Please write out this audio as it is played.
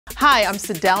Hi, I'm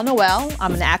Sydelle Noel.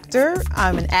 I'm an actor,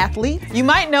 I'm an athlete. You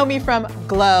might know me from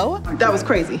Glow. That was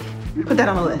crazy. Put that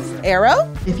on the list. Arrow.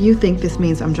 If you think this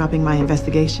means I'm dropping my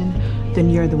investigation, then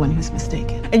you're the one who's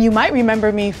mistaken. And you might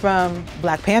remember me from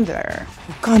Black Panther.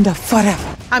 Wakanda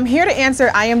forever. I'm here to answer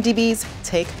IMDb's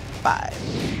Take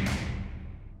 5.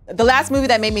 The last movie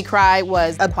that made me cry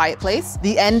was A Quiet Place.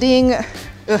 The ending,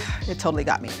 it totally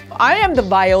got me. I am the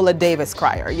Viola Davis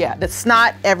crier. Yeah, the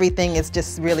snot, everything is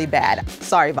just really bad.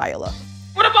 Sorry, Viola.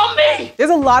 What about me? There's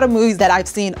a lot of movies that I've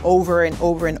seen over and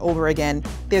over and over again.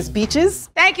 There's Beaches.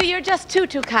 Thank you, you're just too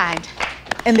kind.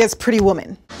 And there's Pretty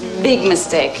Woman. Big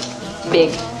mistake.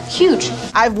 Big. Huge.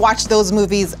 I've watched those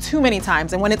movies too many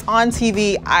times, and when it's on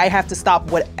TV, I have to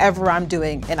stop whatever I'm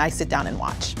doing and I sit down and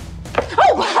watch.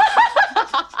 Oh!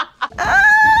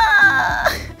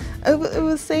 It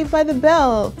was Saved by the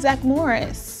Bell, Zach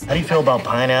Morris. How do you feel about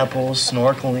pineapples,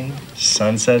 snorkeling,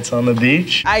 sunsets on the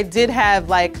beach? I did have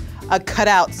like a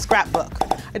cutout scrapbook.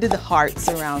 I did the hearts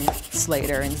around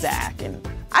Slater and Zach, and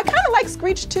I kind of like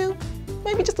Screech too,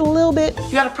 maybe just a little bit.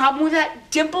 You got a problem with that,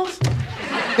 Dimples?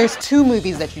 There's two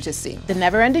movies that you just see. The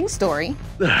Never-Ending Story.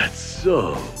 That's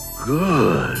so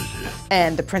good.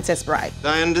 And The Princess Bride.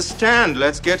 I understand.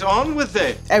 Let's get on with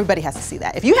it. Everybody has to see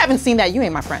that. If you haven't seen that, you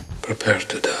ain't my friend. Prepare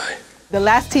to die. The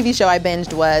last TV show I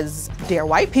binged was Dear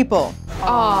White People.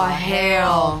 Oh,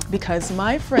 hell. Because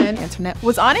my friend, Internet,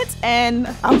 was on it, and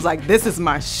I was like, this is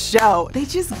my show. They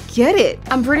just get it.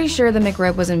 I'm pretty sure the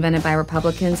McRib was invented by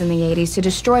Republicans in the 80s to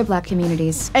destroy black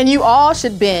communities. And you all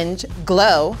should binge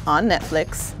Glow on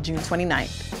Netflix, June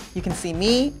 29th. You can see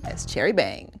me as Cherry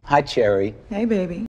Bang. Hi, Cherry. Hey, baby.